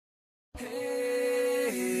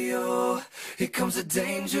oh, here comes the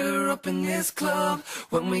danger up in this club.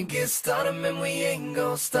 When we get started, man, we ain't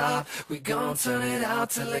gon' stop. We gon' turn it out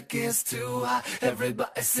till it gets too hot.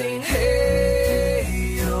 Everybody sing,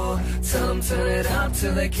 hey, oh, tell them turn it out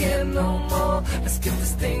till they can't no more. Let's get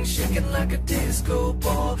this thing shaking like a disco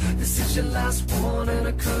ball. This is your last warning,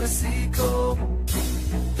 a courtesy call.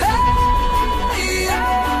 Hey,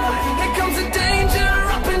 oh, here comes the danger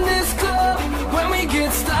up in this club. When we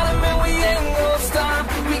get started, man, we ain't gon' stop.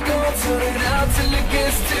 We gon' turn it out till it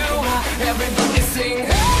gets too hot. Everybody sing,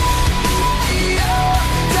 hey, oh,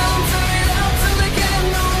 tell them turn it out till they can't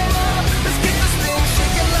no more. Let's get this thing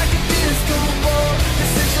shaking like a disco ball.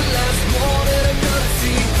 This is your last warning, a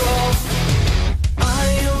courtesy call. I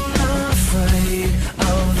am not afraid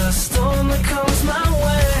of the storm that comes my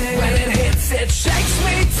way. When it hits, it shakes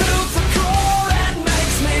me to the core and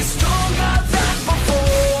makes me stronger than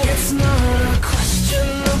before. It's not a question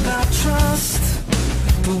about trust,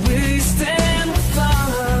 but we stand with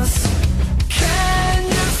us. Can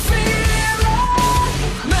you feel it?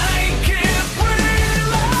 Make it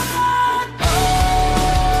real. Oh,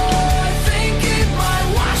 I think it might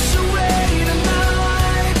wash away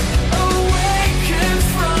tonight. Awaken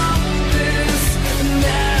from this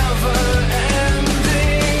never-ending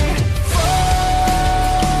fight.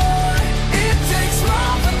 It takes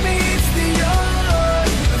more than meets the eye.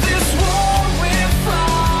 This war we're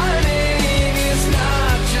fighting is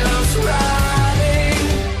not just riding.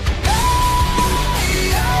 Hey,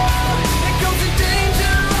 oh, here comes the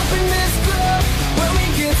danger up in this club. When we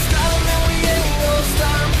get started, man, we ain't gon'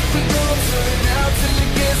 stop. We gon' turn it out till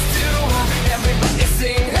it gets too hot. Everybody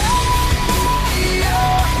sing, hey,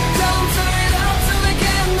 oh, tell them turn it out till they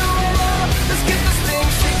can't no more. Let's get this thing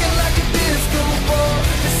shaking like a disco ball.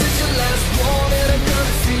 This is your last warning, a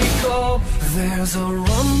courtesy call. There's a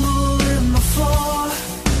rumble in the floor,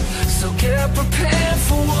 so get prepared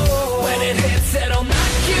for war. When it hits, it'll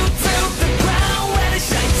knock you to the ground. When it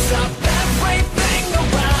shakes up everything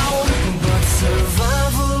around. But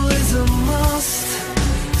survival is a must,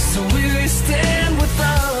 so we stand with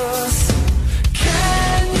us.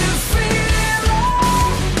 Can you feel it?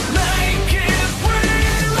 Make it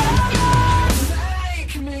real.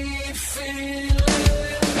 Make me feel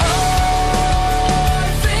it. Oh,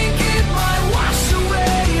 I think it might wash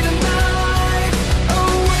away tonight.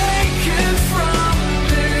 Awaken from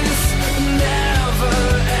this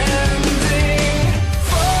never-ending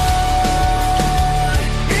fight.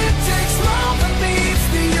 It takes more than meets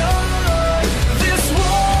the eye. This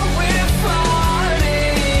war we're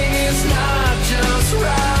fighting is not just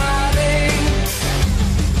riding.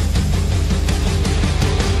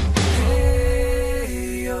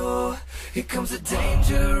 Hey, oh, here comes the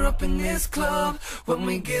danger up in this club. When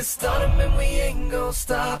we get started, man, we ain't gon'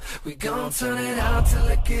 stop. We gon' turn it out till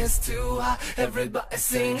it gets too hot. Everybody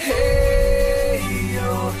sing, hey,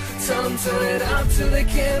 oh, tell them turn it out till they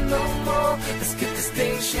can't no more. Let's get this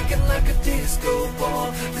thing shaking like a disco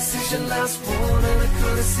ball. This is your last warning, a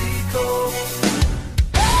courtesy call.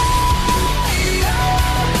 Hey, oh,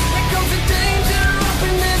 here comes the danger up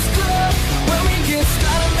in this club. When we get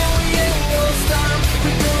started, man, we ain't gon' stop.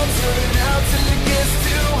 We gon' turn it out till it gets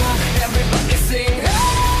too hot. Everybody sing,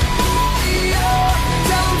 hey, oh,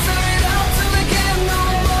 tell them turn it out till they can't no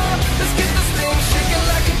more. Let's get this thing shaking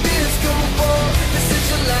like a disco ball. This is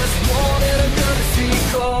your last warning, a courtesy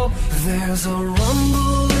call. There's a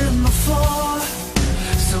rumble in the floor,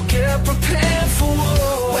 so get prepared for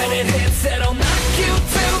war. When it hits, it'll knock you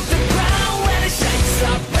to the ground. When it shakes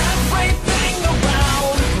up everything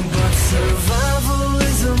around. But survival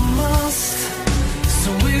is a must, so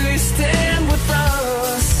we stand with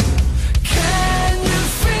us. Can you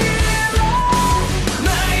feel it?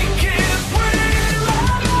 Make it real.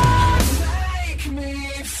 Make me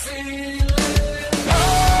feel it. Oh,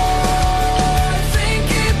 I think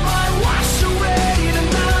it might wash away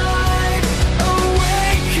tonight.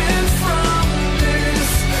 Awaken from this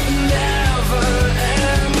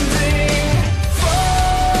never-ending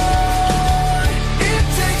fight. It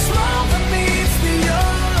takes more than meets the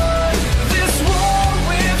eye. This war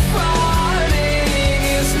we're fighting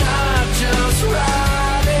is not just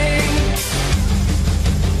riding.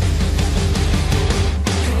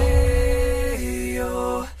 Hey,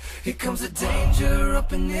 oh, here comes the danger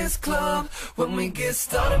up in this club. When we get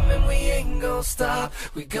started, man, we ain't gon' stop.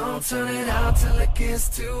 We gon' turn it out till it gets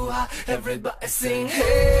too hot. Everybody sing,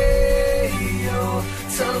 hey, oh,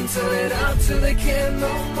 tell them turn it out till they can't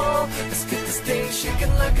no more. Let's get this thing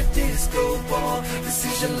shaking like a disco ball. This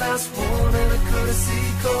is your last warning, a courtesy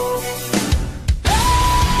call.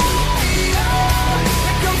 Hey, oh,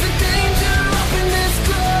 here comes the danger